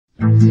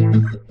Hey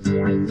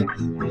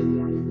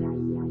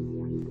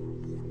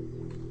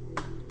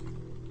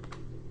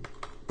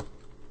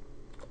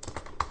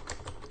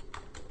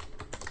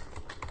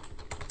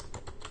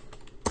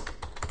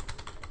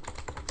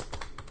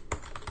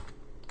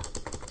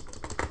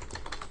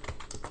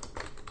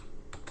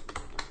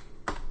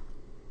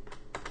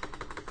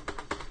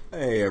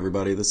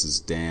everybody, this is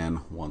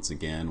Dan once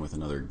again with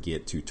another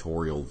Git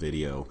tutorial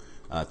video.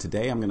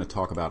 Today I'm going to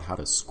talk about how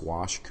to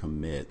squash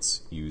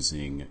commits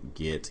using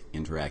Git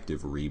Interactive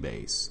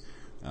Rebase.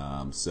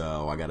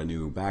 So I got a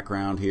new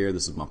background here.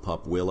 This is my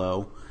pup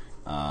Willow.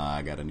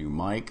 I got a new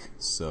mic,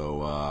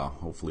 so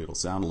hopefully it'll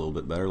sound a little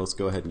bit better. Let's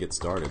go ahead and get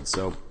started.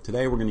 So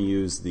today we're going to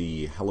use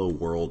the Hello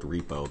World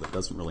repo that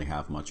doesn't really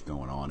have much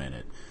going on in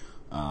it.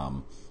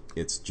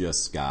 It's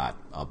just got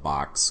a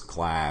box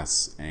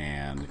class,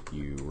 and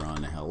you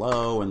run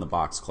hello, and the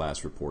box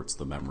class reports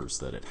the members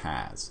that it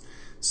has.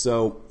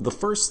 So the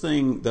first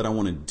thing that I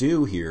want to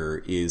do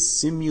here is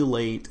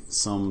simulate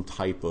some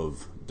type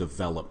of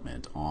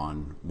development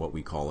on what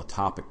we call a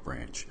topic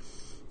branch.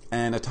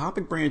 And a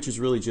topic branch is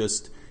really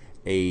just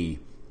a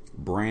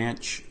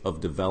branch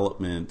of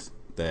development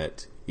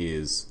that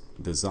is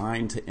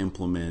designed to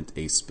implement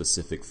a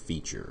specific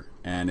feature,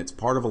 and it's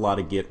part of a lot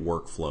of Git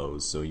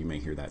workflows, so you may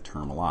hear that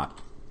term a lot.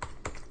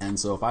 And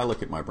so if I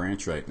look at my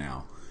branch right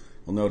now,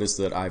 you'll notice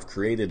that I've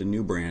created a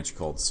new branch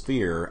called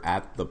Sphere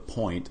at the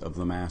point of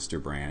the master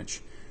branch,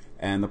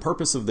 and the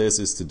purpose of this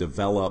is to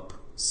develop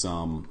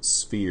some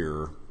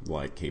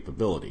Sphere-like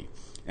capability.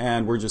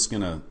 And we're just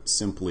going to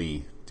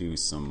simply do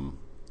some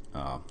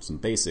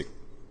basic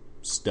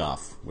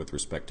stuff with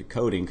respect to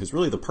coding, because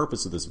really the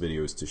purpose of this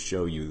video is to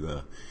show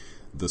you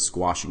the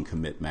squashing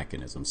commit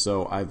mechanism.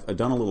 So I've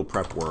done a little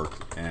prep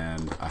work,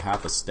 and I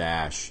have a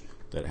stash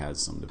that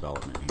has some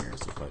development here.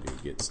 So if I do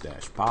git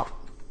stash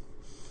pop,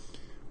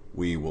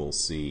 we will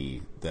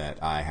see that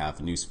I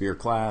have a new Sphere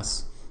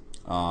class,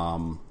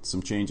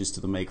 some changes to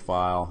the make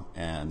file,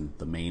 and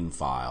the main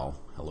file,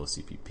 hello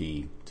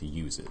CPP, to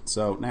use it.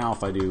 So now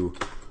if I do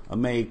a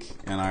make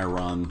and I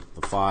run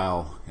the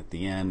file, at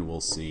the end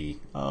we'll see,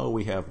 oh,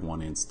 we have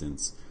one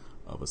instance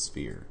of a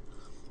Sphere.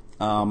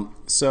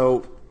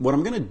 So what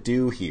I'm going to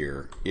do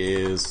here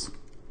is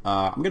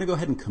I'm going to go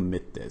ahead and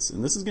commit this,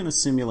 and this is going to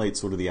simulate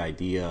sort of the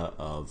idea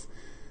of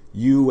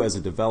you as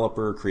a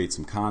developer create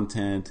some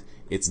content.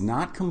 It's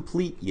not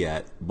complete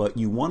yet, but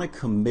you want to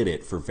commit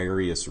it for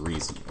various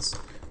reasons.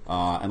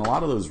 And a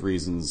lot of those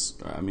reasons,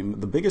 I mean,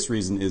 the biggest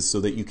reason is so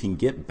that you can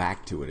get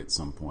back to it at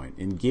some point.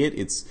 In Git,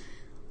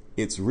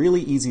 it's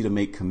really easy to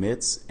make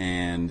commits,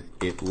 and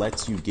it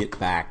lets you get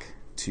back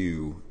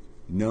to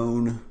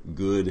known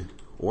good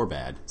or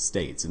bad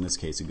states, in this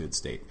case a good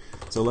state.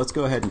 So let's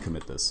go ahead and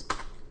commit this.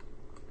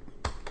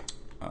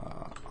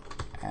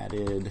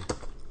 Added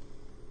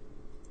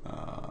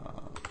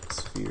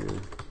Sphere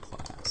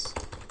class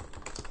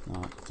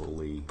not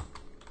fully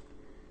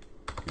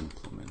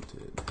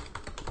implemented.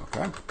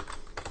 Okay,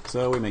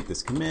 so we make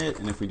this commit,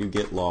 and if we do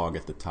git log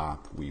at the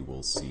top, we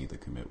will see the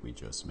commit we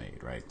just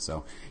made, right?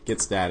 So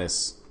git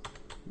status,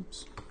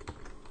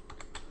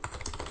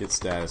 git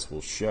status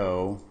will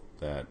show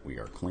that we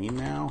are clean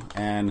now,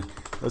 and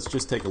let's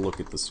just take a look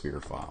at the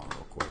Sphere file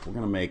real quick. We're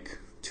going to make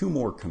 2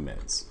 more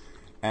commits,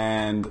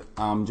 and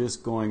I'm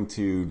just going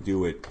to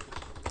do it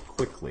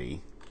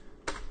quickly.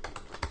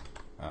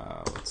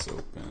 Let's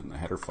open the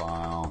header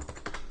file,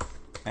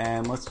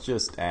 and let's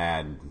just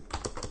add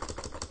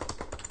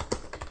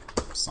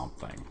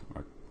something,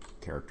 a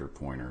character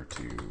pointer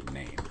to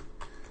name,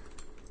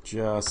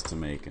 just to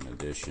make an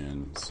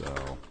addition.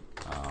 So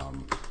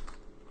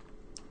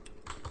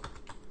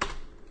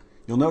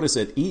you'll notice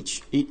that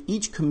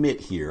each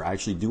commit here, I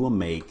actually do a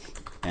make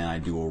and I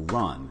do a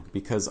run,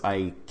 because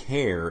I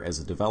care as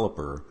a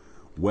developer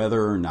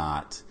whether or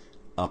not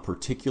a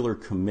particular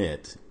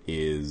commit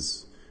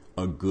is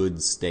a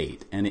good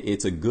state. And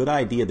it's a good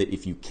idea that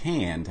if you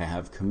can, to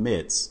have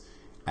commits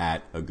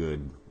at a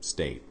good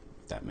state,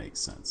 if that makes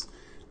sense.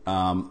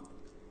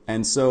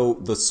 And so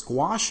the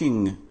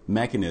squashing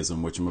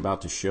mechanism, which I'm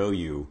about to show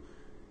you,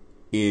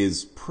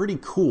 is pretty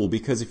cool,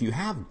 because if you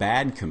have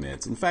bad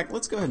commits, in fact,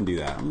 let's go ahead and do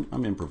that.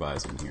 I'm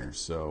improvising here,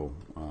 so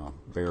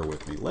bear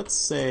with me. Let's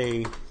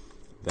say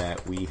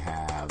that we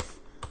have,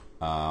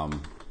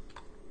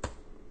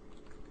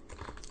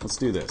 let's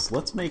do this.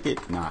 Let's make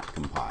it not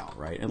compile,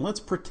 right? And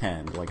let's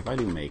pretend, like if I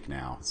do make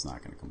now, it's not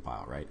going to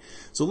compile, right?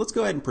 So let's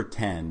go ahead and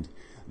pretend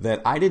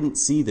that I didn't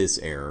see this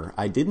error,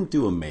 I didn't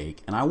do a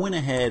make, and I went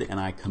ahead and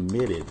I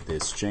committed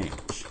this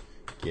change.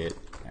 Git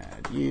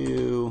add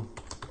u,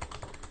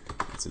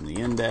 it's in the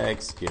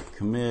index, git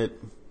commit,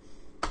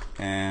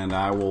 and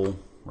I will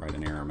write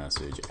an error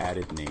message,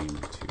 added name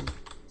to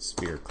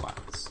Sphere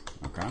class.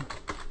 Okay?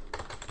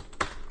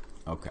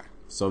 Okay.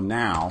 So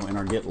now in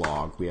our git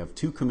log, we have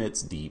 2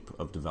 commits deep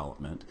of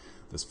development.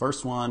 This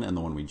first one and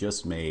the one we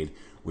just made,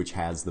 which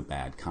has the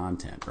bad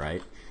content,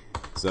 right?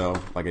 So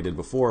like I did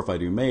before, if I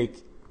do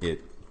make,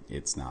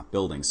 it's not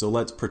building. So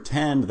let's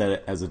pretend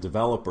that as a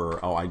developer,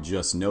 oh, I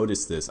just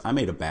noticed this. I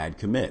made a bad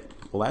commit.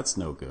 Well, that's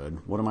no good.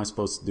 What am I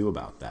supposed to do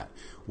about that?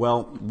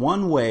 Well,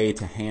 one way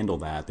to handle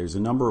that, there's a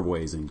number of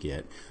ways in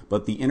Git,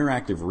 but the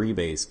interactive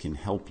rebase can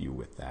help you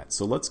with that.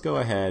 So let's go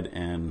ahead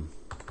and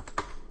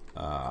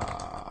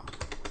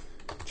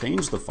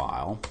change the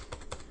file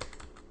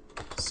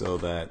so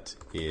that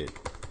it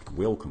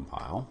will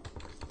compile,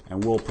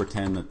 and we'll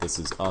pretend that this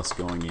is us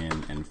going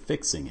in and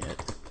fixing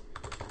it.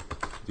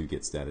 Do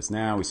git status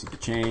now, we see the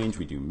change,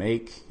 we do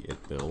make,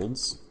 it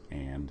builds,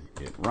 and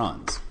it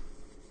runs.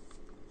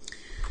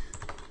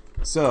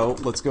 So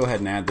let's go ahead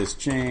and add this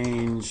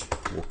change.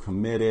 We'll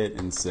commit it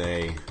and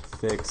say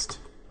fixed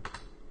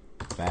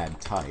bad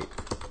type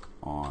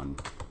on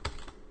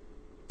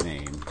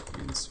name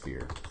in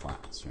sphere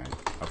class, right?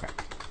 Okay.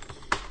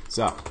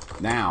 So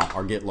now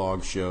our git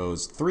log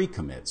shows 3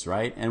 commits,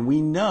 right? And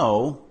we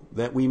know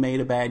that we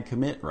made a bad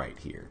commit right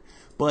here.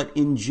 But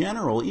in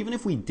general, even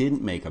if we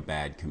didn't make a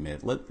bad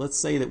commit, let's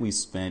say that we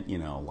spent,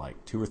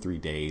 like 2 or 3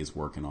 days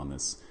working on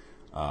this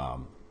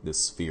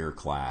this sphere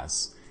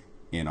class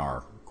in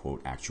our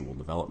quote actual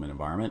development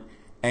environment,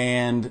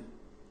 and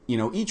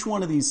each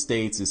one of these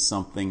states is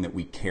something that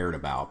we cared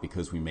about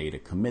because we made a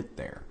commit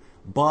there.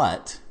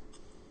 But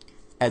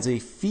as a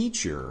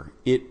feature,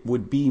 it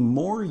would be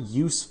more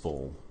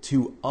useful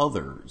to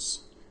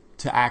others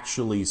to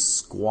actually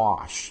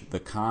squash the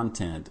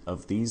content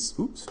of these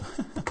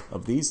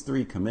of these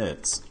 3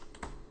 commits.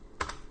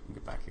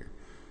 Get back here.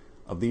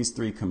 Of these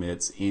 3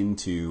 commits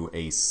into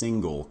a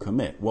single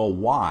commit. Well,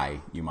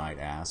 why, you might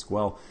ask?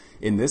 Well,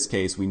 in this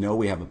case, we know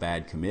we have a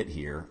bad commit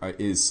here.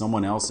 Is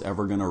someone else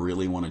ever going to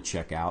really want to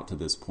check out to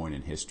this point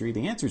in history?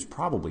 The answer is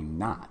probably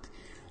not.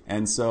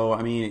 And so,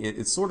 I mean,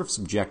 it's sort of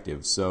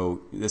subjective.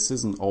 So this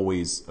isn't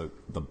always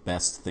the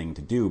best thing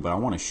to do, but I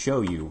want to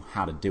show you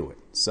how to do it.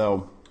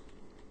 So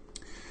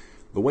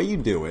the way you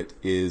do it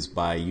is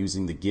by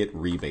using the Git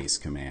Rebase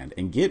command.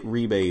 And Git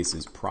Rebase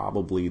is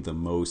probably the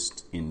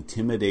most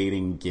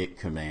intimidating Git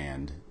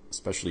command,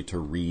 especially to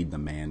read the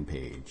man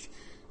page.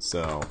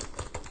 So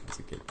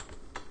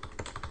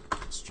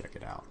let's check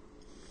it out.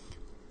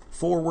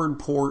 Forward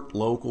port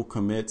local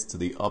commits to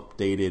the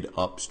updated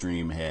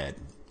upstream head.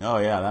 Oh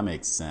yeah, that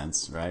makes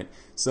sense, right?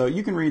 So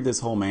you can read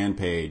this whole man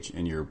page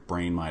and your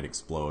brain might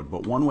explode.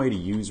 But one way to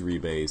use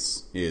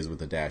Rebase is with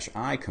the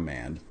 -I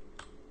command.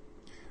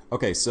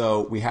 Okay,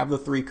 so we have the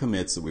 3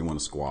 commits that we want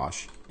to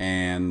squash,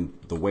 and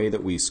the way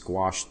that we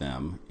squash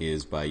them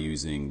is by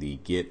using the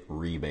Git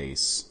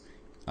Rebase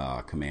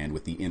command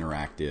with the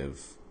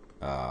interactive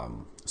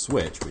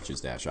switch, which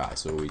is -I.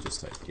 So we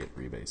just type Git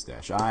Rebase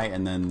 -I,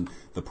 and then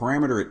the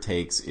parameter it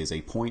takes is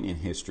a point in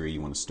history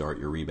you want to start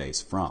your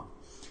rebase from.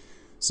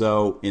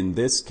 So in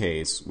this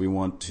case, we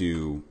want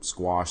to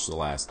squash the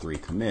last 3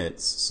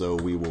 commits, so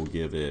we will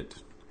give it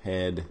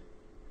head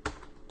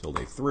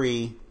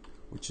 ~3,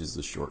 which is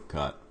the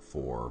shortcut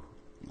for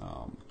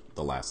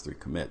the last 3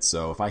 commits.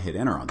 So if I hit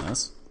enter on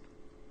this,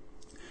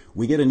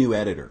 we get a new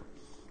editor.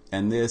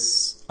 And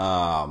this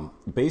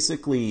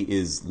basically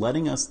is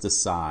letting us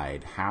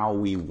decide how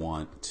we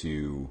want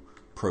to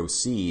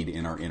proceed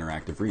in our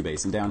interactive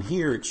rebase. And down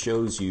here it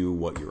shows you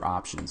what your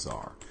options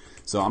are.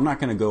 So I'm not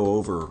going to go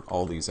over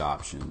all these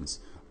options.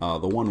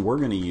 The one we're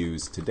going to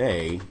use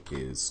today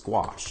is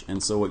squash.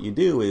 And so what you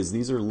do is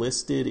these are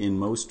listed in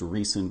most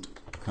recent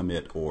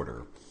commit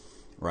order.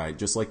 Right,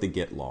 just like the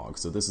git log.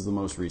 So this is the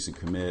most recent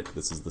commit,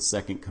 this is the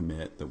second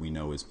commit that we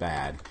know is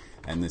bad,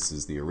 and this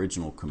is the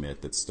original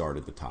commit that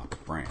started the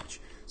topic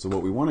branch. So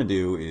what we want to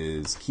do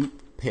is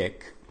keep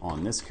pick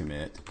on this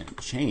commit and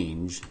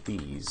change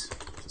these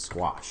to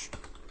squash.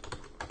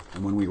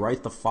 And when we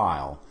write the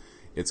file,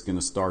 it's going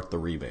to start the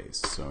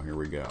rebase. So here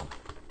we go.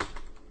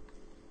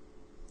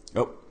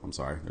 Oh, I'm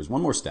sorry, there's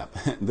one more step.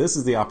 This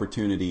is the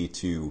opportunity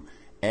to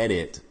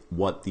edit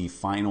what the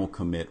final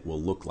commit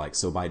will look like.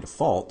 So by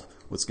default,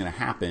 what's going to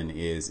happen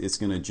is it's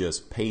going to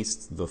just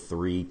paste the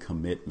 3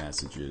 commit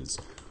messages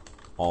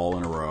all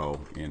in a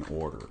row in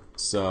order.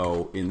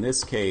 So in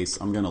this case,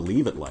 I'm going to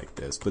leave it like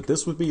this, but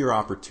this would be your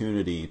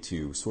opportunity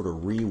to sort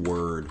of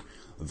reword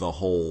the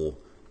whole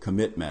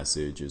commit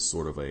message as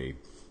sort of a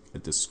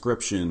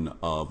description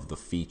of the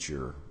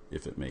feature,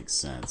 if it makes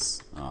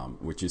sense,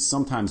 which is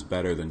sometimes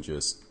better than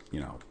just,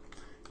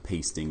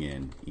 pasting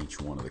in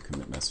each one of the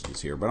commit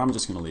messages here. But I'm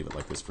just going to leave it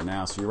like this for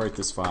now. So you write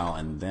this file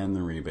and then the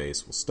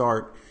rebase will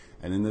start.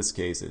 And in this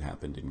case, it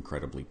happened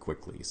incredibly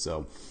quickly.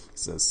 So it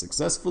says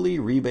successfully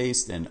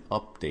rebased and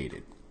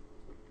updated.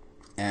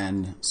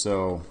 And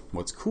so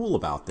what's cool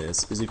about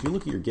this is if you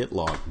look at your Git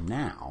log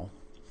now,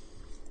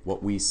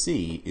 what we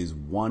see is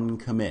 1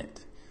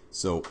 commit.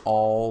 So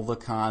all the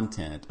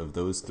content of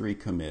those 3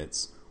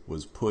 commits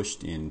was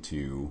pushed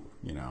into,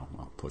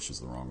 well, push is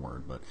the wrong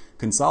word, but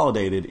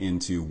consolidated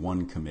into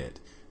 1 commit,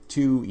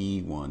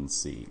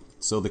 2E1C.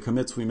 So the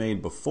commits we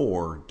made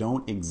before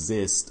don't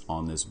exist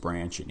on this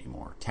branch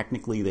anymore.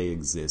 Technically they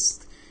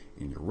exist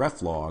in your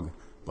ref log,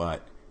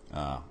 but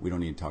we don't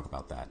need to talk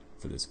about that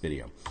for this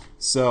video.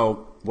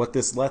 So what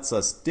this lets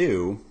us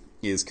do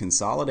is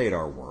consolidate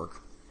our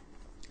work,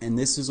 and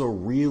this is a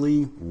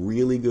really,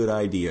 really good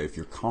idea if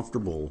you're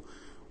comfortable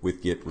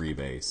with Git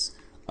Rebase.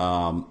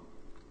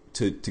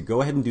 to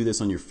go ahead and do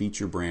this on your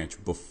feature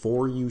branch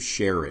before you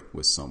share it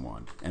with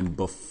someone. And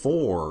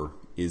before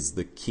is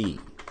the key.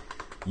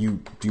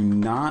 You do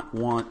not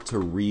want to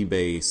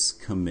rebase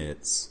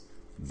commits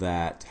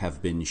that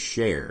have been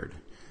shared,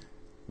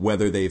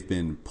 whether they've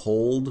been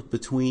pulled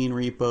between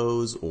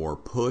repos or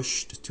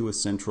pushed to a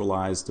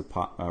centralized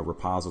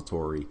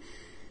repository.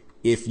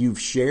 If you've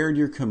shared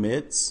your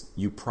commits,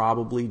 you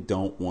probably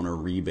don't want to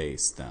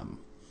rebase them.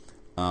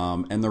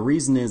 And the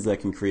reason is that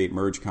can create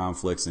merge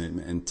conflicts,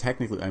 and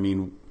technically, I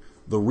mean,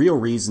 the real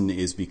reason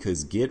is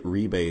because Git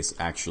Rebase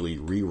actually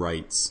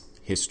rewrites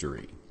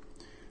history.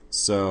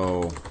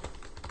 So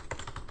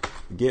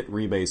Git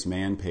Rebase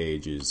man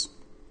page is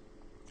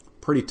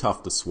pretty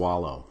tough to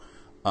swallow.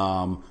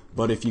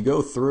 But if you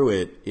go through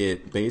it,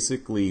 it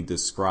basically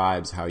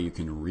describes how you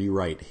can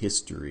rewrite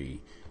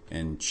history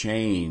and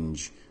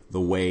change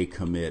the way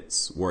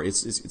commits work.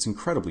 It's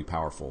incredibly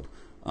powerful.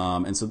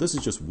 And so this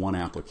is just one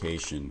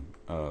application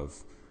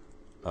of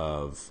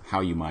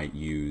how you might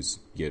use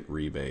Git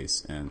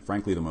Rebase, and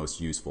frankly the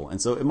most useful.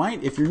 And so it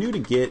might, if you're new to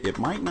Git, it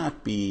might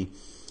not be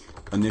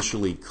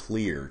initially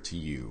clear to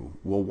you.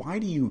 Well, why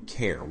do you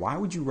care? Why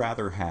would you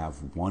rather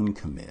have one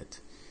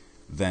commit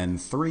than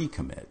 3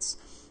 commits?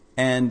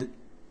 And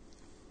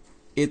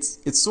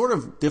it's sort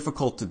of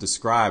difficult to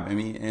describe. I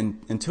mean,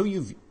 and until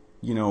you've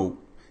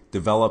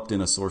developed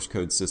in a source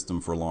code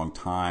system for a long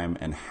time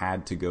and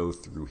had to go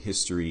through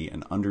history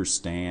and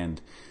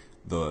understand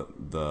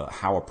the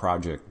how a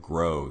project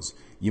grows,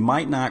 you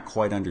might not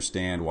quite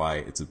understand why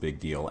it's a big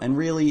deal. And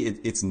really,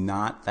 it's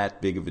not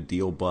that big of a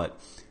deal, but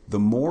the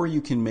more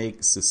you can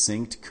make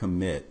succinct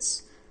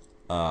commits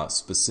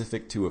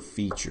specific to a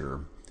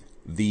feature,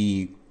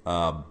 the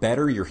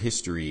better your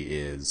history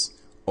is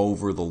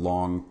over the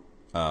long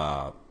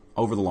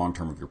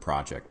term of your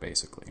project,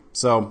 basically.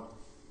 So,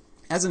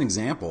 as an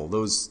example,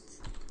 those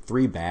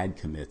 3 bad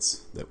commits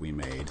that we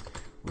made,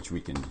 which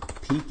we can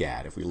peek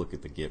at if we look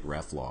at the Git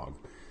ref log.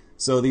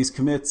 So these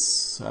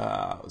commits,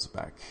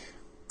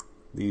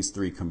 these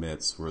 3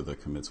 commits were the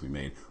commits we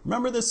made.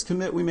 Remember this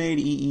commit we made,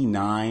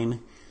 EE9,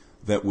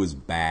 that was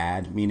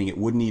bad, meaning it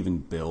wouldn't even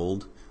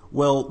build?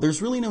 Well,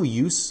 there's really no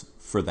use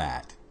for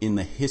that in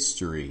the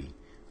history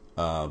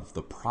of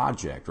the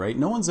project, right?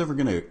 No one's ever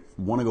going to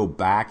want to go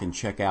back and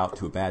check out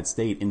to a bad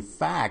state. In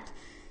fact,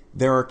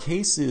 there are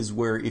cases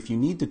where if you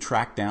need to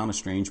track down a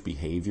strange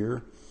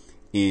behavior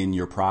in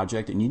your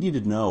project and you need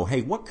to know,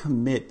 hey, what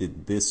commit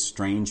did this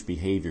strange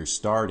behavior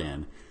start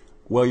in?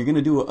 Well, you're going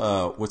to do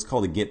what's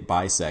called a Git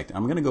bisect.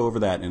 I'm going to go over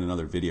that in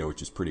another video,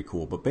 which is pretty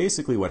cool. But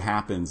basically what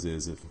happens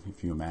is,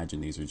 if you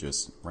imagine these are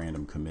just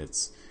random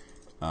commits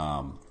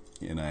in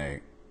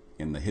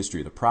the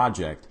history of the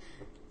project,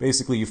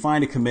 basically you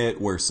find a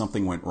commit where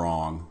something went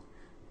wrong,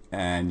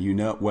 and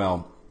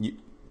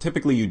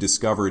typically you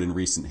discover it in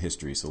recent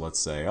history. So let's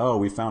say, oh,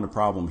 we found a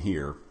problem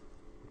here,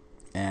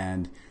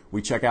 and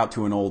we check out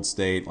to an old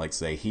state, like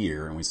say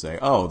here, and we say,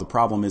 oh, the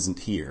problem isn't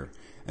here.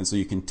 And so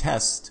you can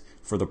test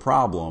for the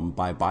problem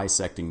by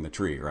bisecting the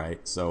tree,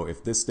 right? So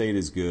if this state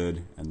is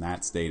good and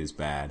that state is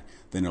bad,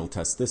 then it'll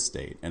test this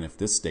state. And if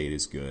this state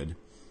is good,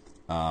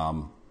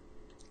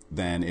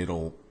 then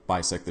it'll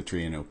bisect the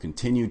tree and it'll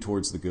continue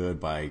towards the good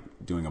by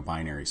doing a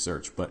binary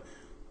search. But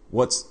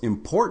what's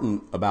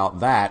important about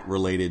that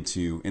related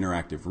to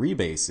interactive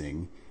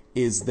rebasing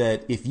is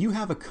that if you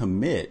have a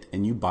commit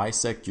and you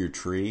bisect your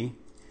tree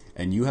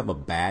and you have a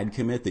bad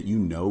commit that you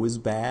know is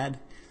bad,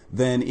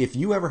 then if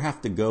you ever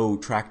have to go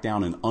track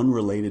down an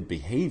unrelated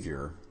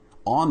behavior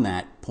on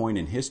that point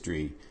in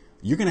history,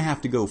 you're going to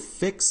have to go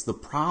fix the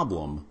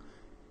problem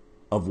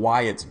of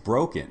why it's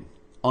broken,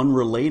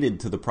 unrelated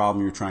to the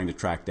problem you're trying to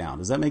track down.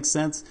 Does that make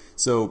sense?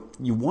 So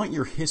you want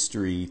your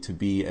history to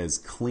be as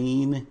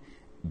clean,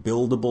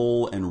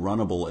 buildable, and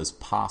runnable as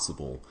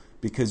possible,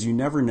 because you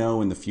never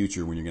know in the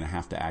future when you're going to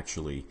have to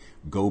actually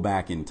go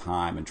back in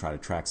time and try to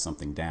track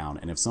something down.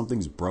 And if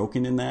something's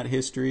broken in that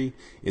history,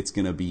 it's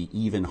going to be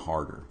even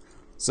harder.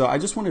 So I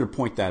just wanted to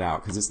point that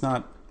out because it's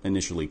not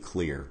initially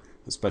clear,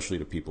 especially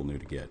to people new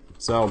to Git.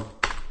 So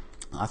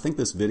I think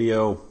this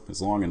video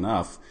is long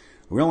enough.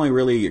 We only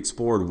really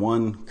explored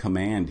one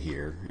command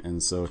here.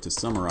 And so to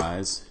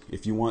summarize,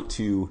 if you want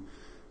to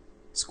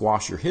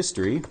squash your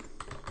history,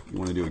 you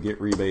want to do a git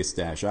rebase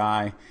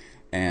 -i,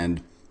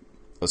 and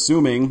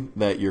assuming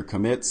that your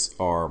commits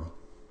are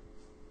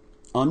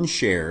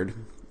unshared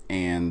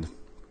and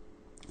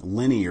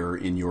linear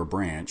in your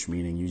branch,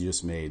 meaning you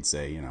just made,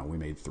 say, we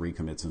made 3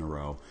 commits in a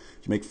row.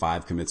 If you make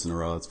 5 commits in a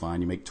row, that's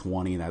fine. You make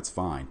 20, that's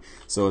fine.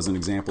 So as an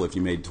example, if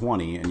you made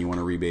 20 and you want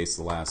to rebase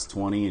the last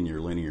 20 in your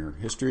linear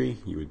history,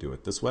 you would do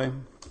it this way.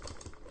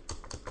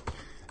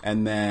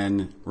 And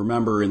then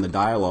remember, in the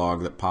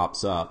dialog that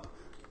pops up,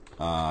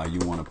 you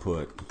want to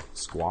put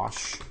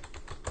squash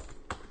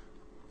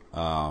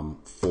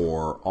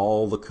for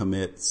all the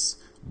commits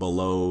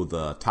below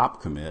the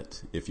top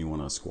commit if you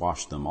want to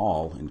squash them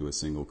all into a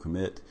single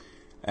commit.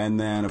 And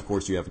then, of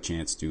course, you have a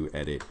chance to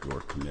edit your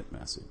commit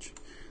message.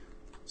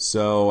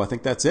 So I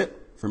think that's it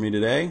for me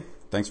today.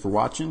 Thanks for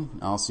watching.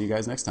 I'll see you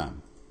guys next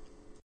time.